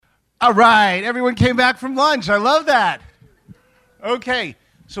All right, everyone came back from lunch. I love that. Okay,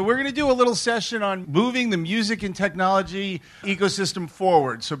 so we're going to do a little session on moving the music and technology ecosystem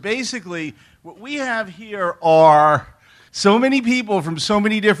forward. So basically, what we have here are so many people from so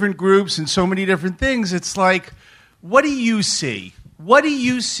many different groups and so many different things. It's like, what do you see? What do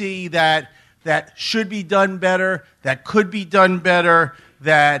you see that should be done better, that could be done better,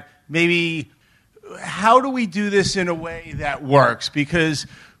 that maybe, how do we do this in a way that works? Because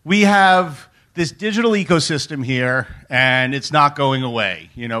we have this digital ecosystem here, and it's not going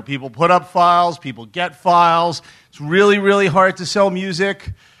away. You know, people put up files, people get files. It's really, really hard to sell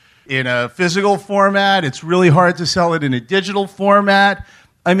music in a physical format. It's really hard to sell it in a digital format.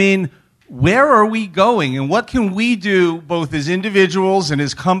 I mean, where are we going, and what can we do both as individuals and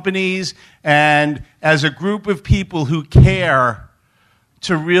as companies and as a group of people who care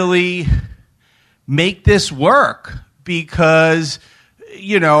to really make this work? Because,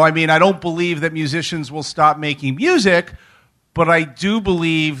 you know, I mean, I don't believe that musicians will stop making music, but I do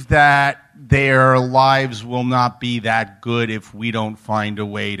believe that their lives will not be that good if we don't find a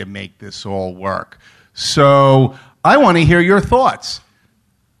way to make this all work. So I want to hear your thoughts.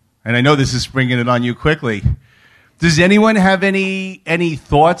 And I know this is springing it on you quickly. Does anyone have any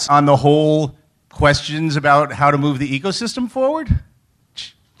thoughts on the whole questions about how to move the ecosystem forward?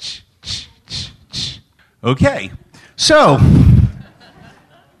 Okay. So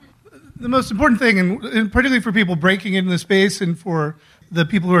the most important thing, and particularly for people breaking into the space and for the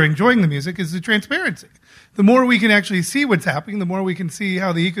people who are enjoying the music, is the transparency. The more we can actually see what's happening, the more we can see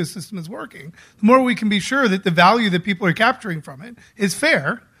how the ecosystem is working, the more we can be sure that the value that people are capturing from it is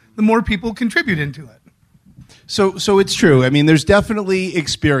fair, the more people contribute into it. So it's true. I mean, there's definitely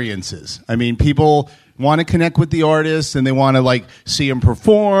experiences. I mean, people want to connect with the artists and they want to like see them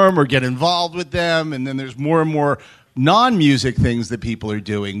perform or get involved with them. And then there's more and more non-music things that people are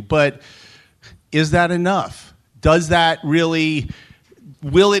doing. But is that enough? Does that really,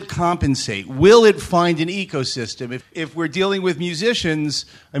 will it compensate? Will it find an ecosystem? If we're dealing with musicians,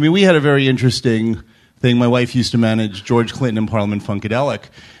 I mean, we had a very interesting thing. My wife used to manage George Clinton and Parliament Funkadelic.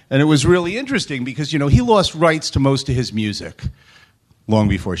 And it was really interesting because, you know, he lost rights to most of his music long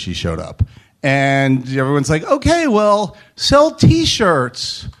before she showed up. And everyone's like, okay, well, sell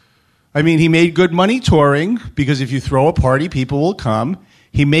T-shirts. I mean, he made good money touring because if you throw a party, people will come.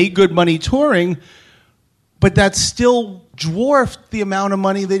 He made good money touring, but that still dwarfed the amount of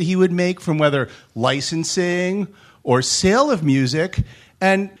money that he would make from whether licensing or sale of music.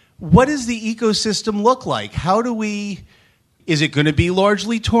 And what does the ecosystem look like? How do we... Is it going to be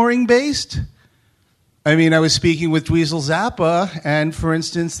largely touring based? I mean, I was speaking with Dweezil Zappa, and for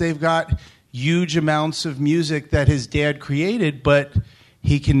instance, they've got huge amounts of music that his dad created, but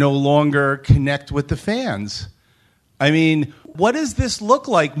he can no longer connect with the fans. I mean, what does this look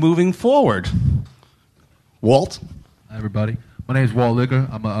like moving forward? Walt? Hi, everybody. My name is Walt Ligger.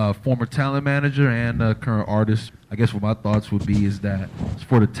 I'm a former talent manager and a current artist. I guess what my thoughts would be is that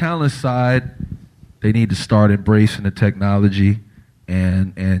for the talent side, they need to start embracing the technology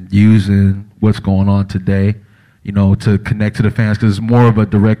and using what's going on today, you know, to connect to the fans, because it's more of a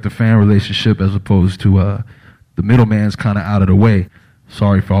direct-to-fan relationship as opposed to the middleman's kind of out of the way.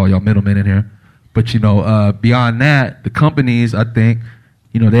 Sorry for all y'all middlemen in here. But, you know, beyond that, the companies, I think,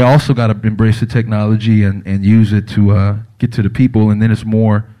 you know, they also got to embrace the technology and use it to get to the people, and then it's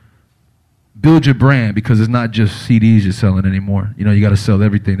more build your brand, because it's not just CDs you're selling anymore. You know, you got to sell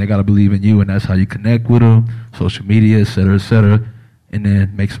everything. They got to believe in you, and that's how you connect with them, social media, et cetera, and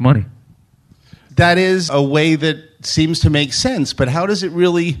then make some money. That is a way that seems to make sense, but how does it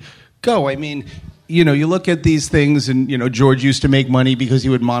really go? I mean, you know, you look at these things, and, you know, George used to make money because he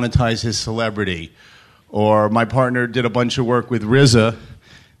would monetize his celebrity. Or my partner did a bunch of work with RZA,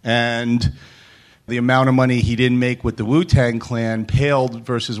 and the amount of money he didn't make with the Wu-Tang Clan paled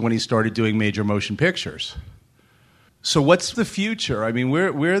versus when he started doing major motion pictures. So what's the future? I mean,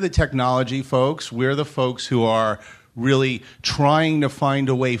 we're the technology folks. We're the folks who are really trying to find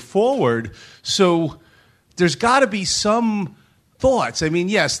a way forward. So there's got to be some thoughts. I mean,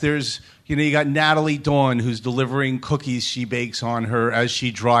 yes, there's, you know, you got Natalie Dawn who's delivering cookies she bakes on her as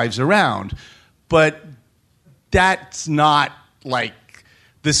she drives around. But that's not like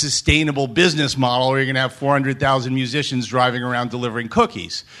the sustainable business model where you're going to have 400,000 musicians driving around delivering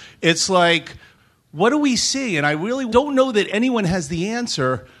cookies. It's like, what do we see? And I really don't know that anyone has the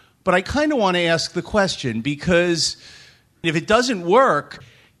answer, but I kind of want to ask the question, because if it doesn't work,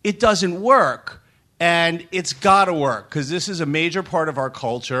 it doesn't work. And it's got to work, because this is a major part of our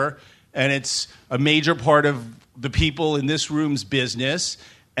culture, and it's a major part of the people in this room's business,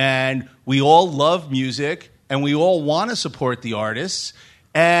 and we all love music, and we all want to support the artists.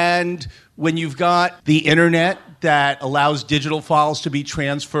 And when you've got the internet that allows digital files to be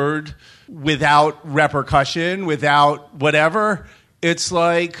transferred without repercussion, without whatever, it's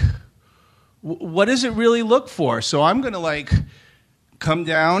like, what does it really look for? So I'm going to come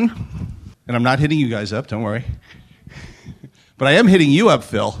down, and I'm not hitting you guys up, don't worry. But I am hitting you up,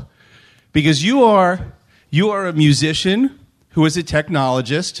 Phil, because you are a musician who is a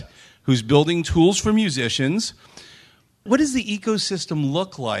technologist who's building tools for musicians. What does the ecosystem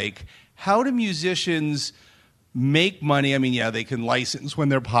look like? How do musicians make money? I mean, yeah, they can license when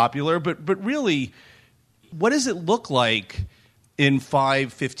they're popular, but really, what does it look like in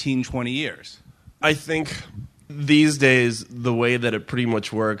 5, 15, 20 years? I think these days, the way that it pretty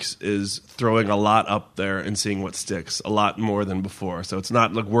much works is throwing a lot up there and seeing what sticks, a lot more than before. So it's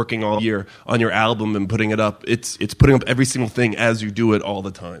not like working all year on your album and putting it up. It's putting up every single thing as you do it all the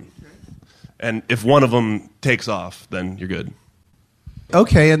time. And if one of them takes off, then you're good.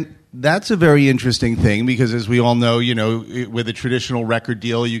 Okay, and that's a very interesting thing because as we all know, with a traditional record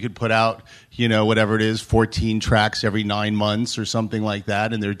deal, you could put out, whatever it is, 14 tracks every 9 months or something like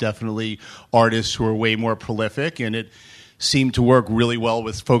that. And there are definitely artists who are way more prolific, and it seemed to work really well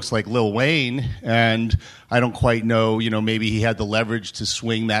with folks like Lil Wayne. And I don't quite know, maybe he had the leverage to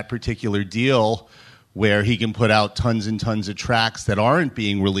swing that particular deal where he can put out tons and tons of tracks that aren't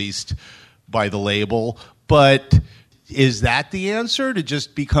being released by the label. But is that the answer, to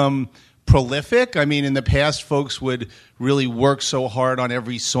just become prolific? I mean, in the past, folks would really work so hard on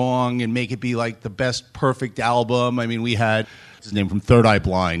every song and make it be like the best perfect album. I mean, we had his name from Third Eye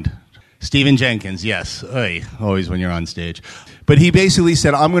Blind, Stephen Jenkins, yes. Oy, always when you're on stage. But he basically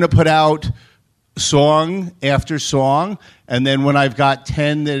said, I'm going to put out song after song, and then when I've got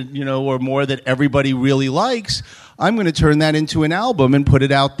 10 that, or more that everybody really likes, I'm going to turn that into an album and put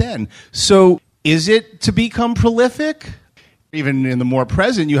it out then. So is it to become prolific? Even in the more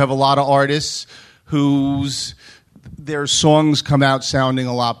present, you have a lot of artists whose their songs come out sounding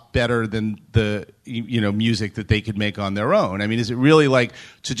a lot better than the music that they could make on their own. I mean, is it really like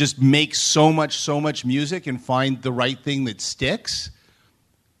to just make so much music and find the right thing that sticks?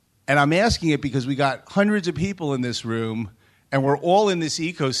 And I'm asking it because we got hundreds of people in this room, and we're all in this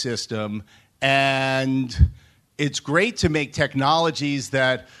ecosystem, and it's great to make technologies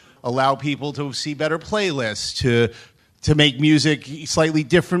that allow people to see better playlists, to make music a slightly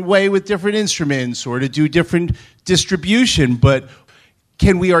different way with different instruments, or to do different distribution. But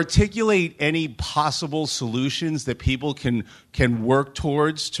can we articulate any possible solutions that people can work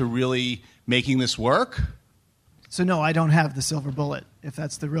towards to really making this work? So no, I don't have the silver bullet, if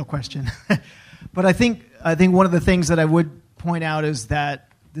that's the real question. But I think one of the things that I would point out is that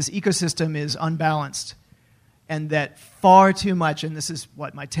this ecosystem is unbalanced, and that far too much, and this is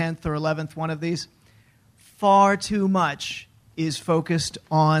my 10th or 11th one of these, far too much is focused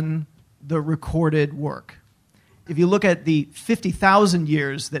on the recorded work. If you look at the 50,000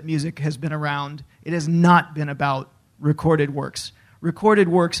 years that music has been around, it has not been about recorded works. Recorded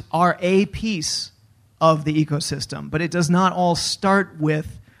works are a piece of the ecosystem, but it does not all start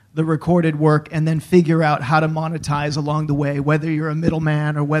with the recorded work and then figure out how to monetize along the way, whether you're a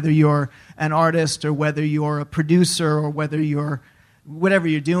middleman or whether you're an artist or whether you're a producer or whether you're whatever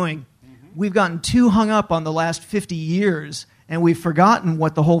you're doing. We've gotten too hung up on the last 50 years, and we've forgotten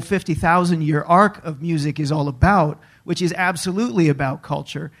what the whole 50,000-year arc of music is all about, which is absolutely about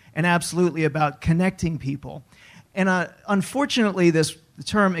culture and absolutely about connecting people. And unfortunately, the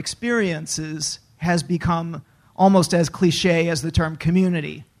term experiences has become almost as cliche as the term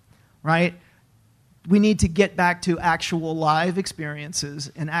community, right? We need to get back to actual live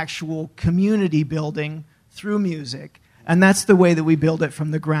experiences and actual community building through music. And that's the way that we build it from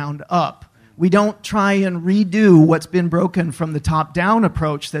the ground up. We don't try and redo what's been broken from the top-down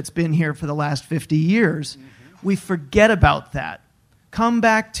approach that's been here for the last 50 years. We forget about that. Come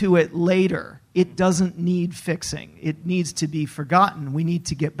back to it later. It doesn't need fixing. It needs to be forgotten. We need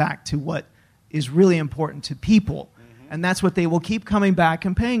to get back to what is really important to people. And that's what they will keep coming back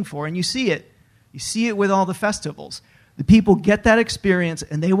and paying for. And you see it. You see it with all the festivals. The people get that experience,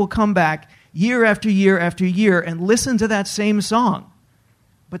 and they will come back year after year after year and listen to that same song.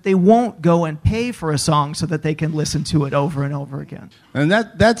 But they won't go and pay for a song so that they can listen to it over and over again. And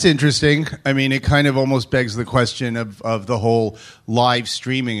that's interesting. I mean, it kind of almost begs the question of the whole live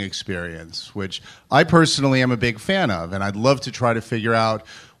streaming experience, which I personally am a big fan of, and I'd love to try to figure out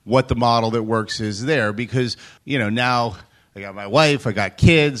what the model that works is there, because, now I got my wife, I got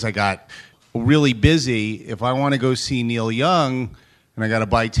kids, I got really busy. If I want to go see Neil Young and I got to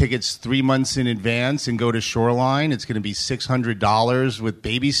buy tickets 3 months in advance and go to Shoreline, it's going to be $600 with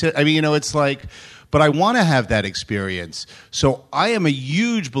babysit. I mean, it's like, but I want to have that experience. So I am a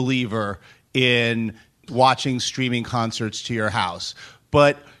huge believer in watching streaming concerts to your house.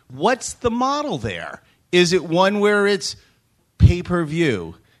 But what's the model there? Is it one where it's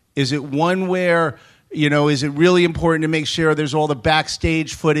pay-per-view? Is it one where, is it really important to make sure there's all the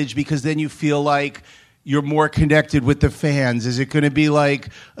backstage footage because then you feel like you're more connected with the fans? Is it going to be like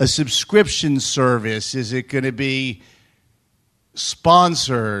a subscription service? Is it going to be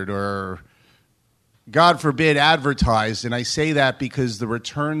sponsored or, God forbid, advertised? And I say that because the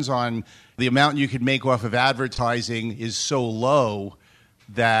returns on the amount you could make off of advertising is so low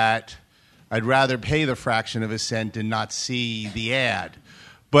that I'd rather pay the fraction of a cent and not see the ad.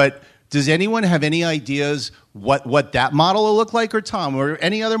 But does anyone have any ideas what that model will look like, or Tom, or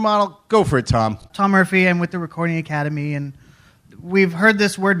any other model? Go for it, Tom. Tom Murphy, I'm with the Recording Academy, and we've heard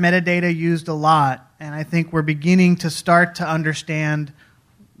this word metadata used a lot, and I think we're beginning to start to understand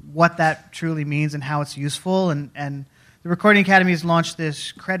what that truly means and how it's useful. And the Recording Academy has launched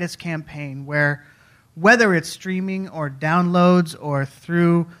this credits campaign where, whether it's streaming or downloads or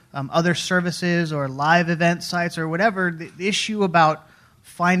through other services or live event sites or whatever, the issue about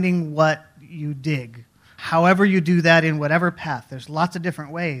finding what you dig, however you do that in whatever path, there's lots of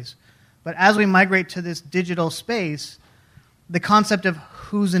different ways. But as we migrate to this digital space, the concept of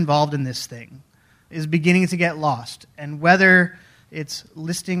who's involved in this thing is beginning to get lost. And whether it's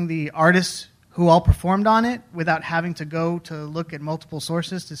listing the artists who all performed on it without having to go to look at multiple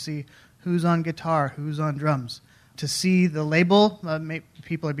sources to see who's on guitar, who's on drums, to see the label,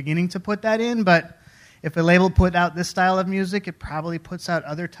 people are beginning to put that in, but if a label put out this style of music, it probably puts out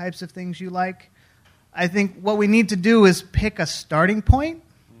other types of things you like. I think what we need to do is pick a starting point,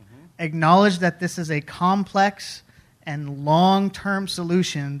 acknowledge that this is a complex and long-term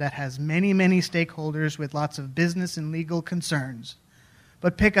solution that has many, many stakeholders with lots of business and legal concerns.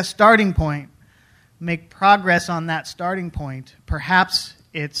 But pick a starting point, make progress on that starting point. Perhaps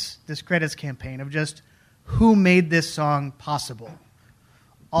it's this credits campaign of just who made this song possible.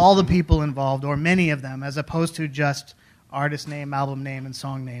 All the people involved, or many of them, as opposed to just artist name, album name, and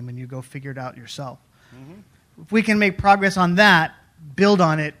song name, and you go figure it out yourself. If we can make progress on that, build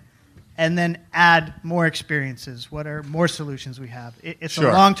on it, and then add more experiences, what are more solutions we have? It's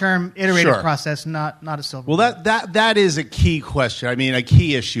a long-term, iterative process, not a silver bullet. That is a key question. I mean, a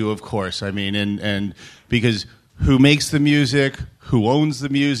key issue, of course. I mean, and because who makes the music, who owns the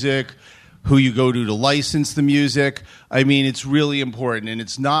music, who you go to license the music. I mean, it's really important, and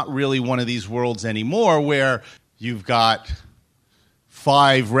it's not really one of these worlds anymore where you've got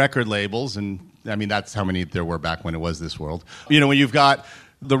 5 record labels, and I mean, that's how many there were back when it was this world. When you've got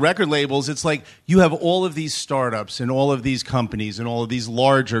the record labels, it's like you have all of these startups and all of these companies and all of these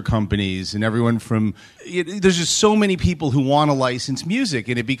larger companies and everyone from... there's just so many people who want to license music,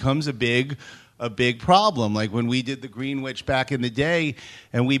 and it becomes a big problem. Like when we did the Greenwich back in the day,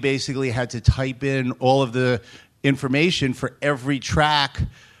 and we basically had to type in all of the information for every track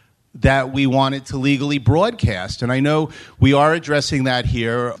that we wanted to legally broadcast. And I know we are addressing that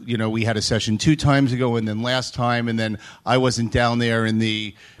here. We had a session 2 times ago, and then last time, and then I wasn't down there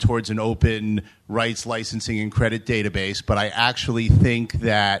towards an open rights licensing and credit database, but I actually think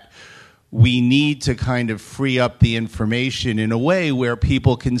that we need to kind of free up the information in a way where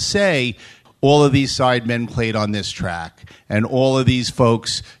people can say, all of these sidemen played on this track, and all of these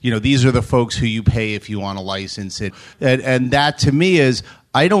folks, these are the folks who you pay if you want to license it. And that, to me, is,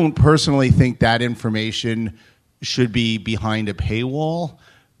 I don't personally think that information should be behind a paywall,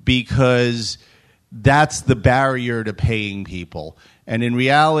 because that's the barrier to paying people. And in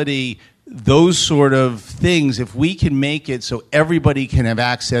reality, those sort of things, if we can make it so everybody can have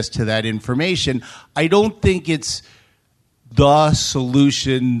access to that information, I don't think it's the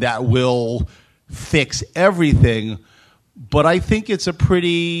solution that will fix everything, but I think it's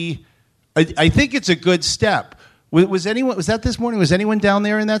I think it's a good step. Was that this morning? Was anyone down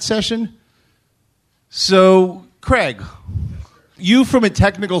there in that session? So, Craig, you from a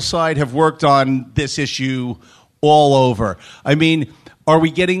technical side have worked on this issue all over. I mean, are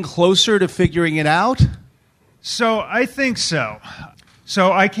we getting closer to figuring it out? So I think so.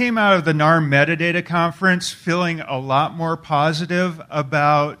 So I came out of the NARM Metadata Conference feeling a lot more positive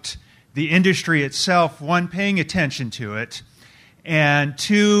about the industry itself, one, paying attention to it, and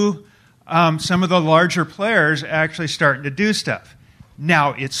 2, some of the larger players actually starting to do stuff.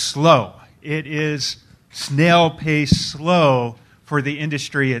 Now, it's slow. It is snail-paced slow for the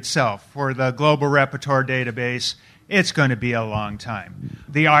industry itself. For the Global Repertoire Database, it's going to be a long time.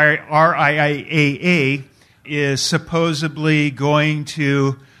 The RIAA is supposedly going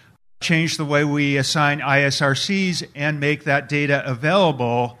to change the way we assign ISRCs and make that data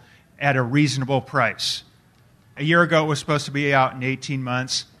available at a reasonable price. A year ago, it was supposed to be out in 18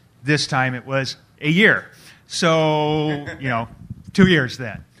 months. This time, it was a year. So, 2 years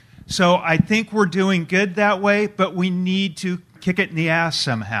then. So I think we're doing good that way, but we need to kick it in the ass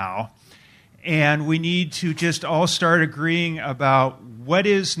somehow. And we need to just all start agreeing about what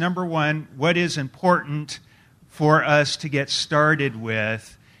is, number one, what is important for us to get started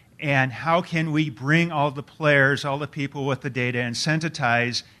with, and how can we bring all the players, all the people with the data, and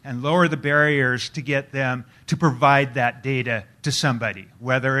sensitize and lower the barriers to get them to provide that data to somebody,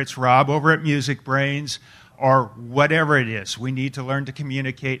 whether it's Rob over at Music Brains or whatever it is. We need to learn to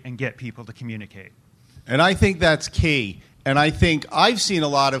communicate and get people to communicate. And I think that's key. And I think I've seen a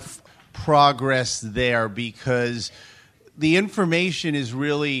lot of progress there because the information is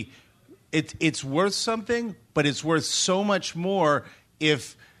really, it's worth something, but it's worth so much more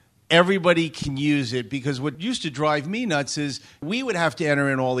if everybody can use it. Because what used to drive me nuts is we would have to enter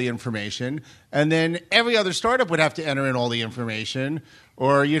in all the information, and then every other startup would have to enter in all the information,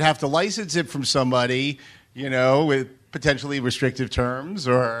 or you'd have to license it from somebody, with potentially restrictive terms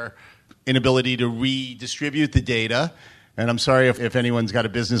or inability to redistribute the data. And I'm sorry if anyone's got a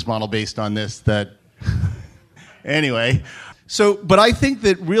business model based on this that... Anyway, but I think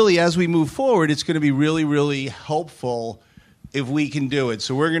that really as we move forward, it's going to be really, really helpful if we can do it.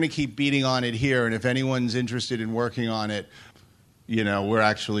 So we're going to keep beating on it here, and if anyone's interested in working on it, we're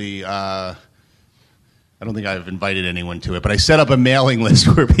actually... I don't think I've invited anyone to it, but I set up a mailing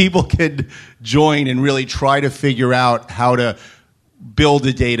list where people could join and really try to figure out how to build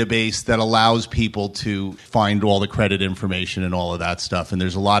a database that allows people to find all the credit information and all of that stuff. And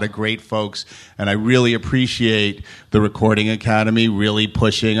there's a lot of great folks, and I really appreciate the Recording Academy really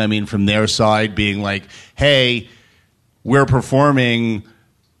pushing, from their side, being like, hey, we're performing,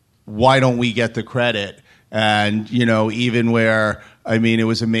 why don't we get the credit? And, even where... it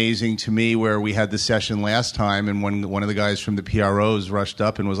was amazing to me where we had the session last time, and one of the guys from the PROs rushed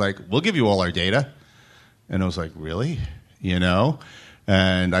up and was like, we'll give you all our data. And I was like, really?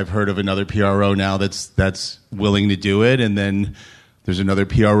 And I've heard of another PRO now that's willing to do it. And then there's another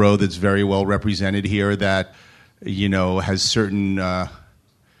PRO that's very well represented here that, has certain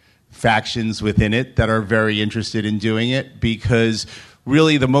factions within it that are very interested in doing it, because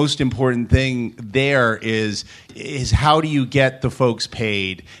really the most important thing there is how do you get the folks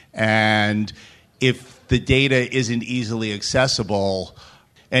paid? And if the data isn't easily accessible...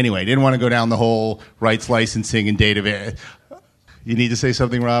 Anyway, didn't want to go down the whole rights licensing and data... You need to say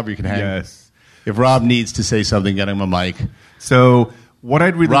something, Rob, or you can hang? Yes. If Rob needs to say something, get him a mic. So what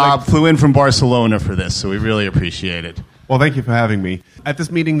I'd really Rob flew in from Barcelona for this, so we really appreciate it. Well, thank you for having me. At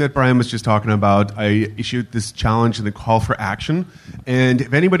this meeting that Brian was just talking about, I issued this challenge and the call for action. And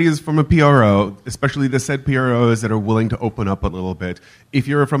if anybody is from a PRO, especially the said PROs that are willing to open up a little bit, if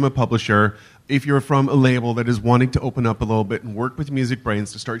you're from a publisher, if you're from a label that is wanting to open up a little bit and work with Music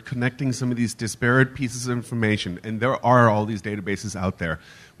Brains to start connecting some of these disparate pieces of information, and there are all these databases out there,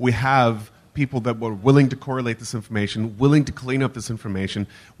 we have people that were willing to correlate this information, willing to clean up this information.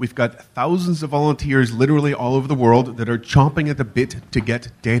 We've got thousands of volunteers literally all over the world that are chomping at the bit to get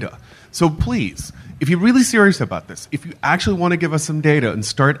data. So please, if you're really serious about this, if you actually want to give us some data and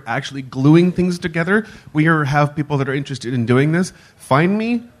start actually gluing things together, we have people that are interested in doing this. Find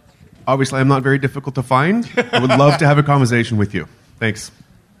me. Obviously, I'm not very difficult to find. I would love to have a conversation with you. Thanks.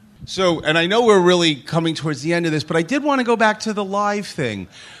 So, and I know we're really coming towards the end of this, but I did want to go back to the live thing.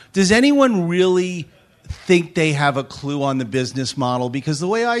 Does anyone really think they have a clue on the business model? Because the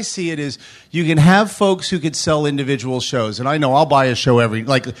way I see it is you can have folks who could sell individual shows. And I know I'll buy a show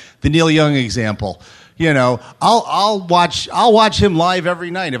like the Neil Young example. I'll watch him live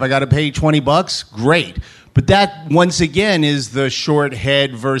every night. If I got to pay $20, great. But that, once again, is the short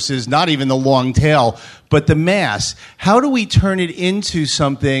head versus not even the long tail, but the mass. How do we turn it into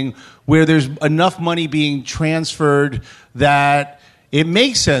something where there's enough money being transferred that it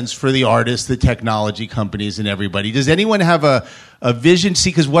makes sense for the artists, the technology companies, and everybody? Does anyone have a vision? See,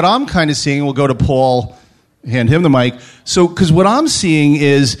 because what I'm kind of seeing, we'll go to Paul, hand him the mic. So, because what I'm seeing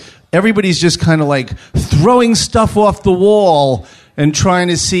is everybody's just kind of like throwing stuff off the wall and trying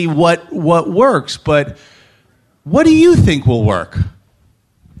to see what works. But what do you think will work?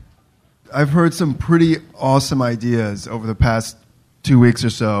 I've heard some pretty awesome ideas over the past 2 weeks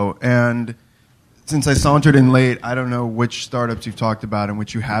or so, and since I sauntered in late, I don't know which startups you've talked about and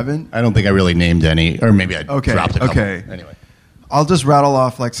which you haven't. I don't think I really named any, or maybe I dropped a couple. Okay. Anyway, I'll just rattle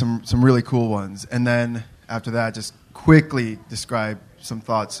off like some really cool ones, and then after that, just quickly describe some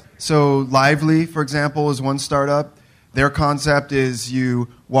thoughts. So Lively, for example, is one startup. Their concept is you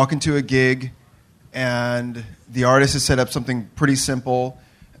walk into a gig, and the artist has set up something pretty simple.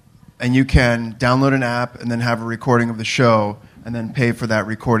 and you can download an app and then have a recording of the show and then pay for that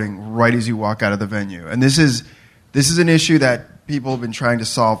recording right as you walk out of the venue. And this is an issue that people have been trying to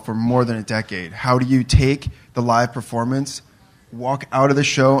solve for more than a decade. How do you take the live performance, walk out of the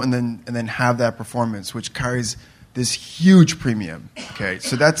show, and then have that performance, which carries this huge premium? Okay,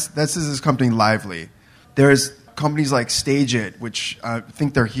 so that's this company Lively. There's companies like Stage It, which I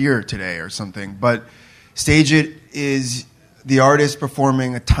think they're here today or something. But Stage It is the artist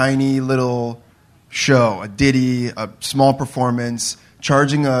performing a tiny little show, a ditty, a small performance,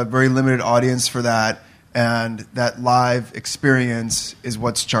 charging a very limited audience for that, and that live experience is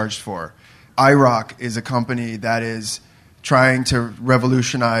what's charged for. iRock is a company that is trying to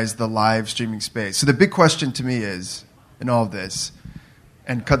revolutionize the live streaming space. So the big question to me is, in all of this,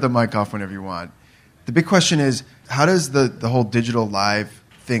 and cut the mic off whenever you want, the big question is, how does the whole digital live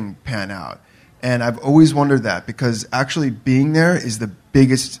thing pan out? And I've always wondered that, because actually being there is the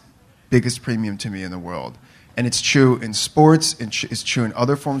biggest premium to me in the world. And it's true in sports, it's true in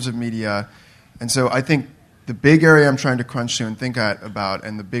other forms of media. And so I think the big area I'm trying to crunch to and think about,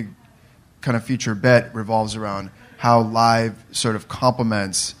 and the big kind of future bet revolves around how live sort of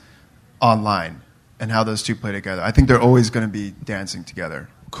complements online and how those two play together. I think they're always going to be dancing together.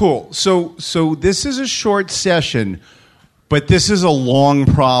 Cool. So this is a short session, but this is a long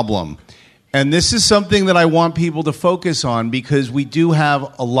problem. And this is something that I want people to focus on, because we do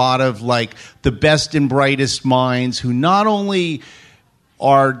have a lot of like the best and brightest minds who not only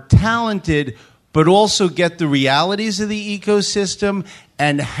are talented, but also get the realities of the ecosystem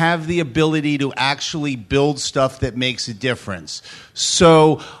and have the ability to actually build stuff that makes a difference.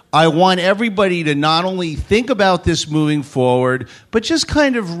 So I want everybody to not only think about this moving forward, but just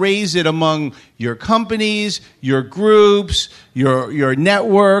kind of raise it among your companies, your groups, your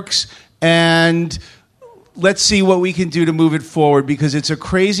networks, and let's see what we can do to move it forward, because it's a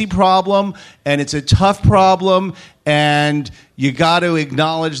crazy problem and it's a tough problem, and you got to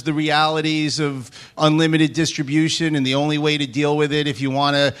acknowledge the realities of unlimited distribution, and the only way to deal with it if you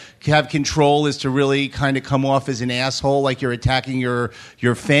want to have control is to really kind of come off as an asshole, like you're attacking your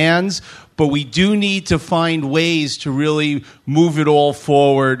fans. But we do need to find ways to really move it all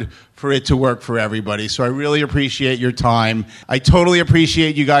forward for it to work for everybody. So I really appreciate your time. I totally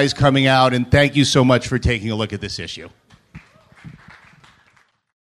appreciate you guys coming out, and thank you so much for taking a look at this issue.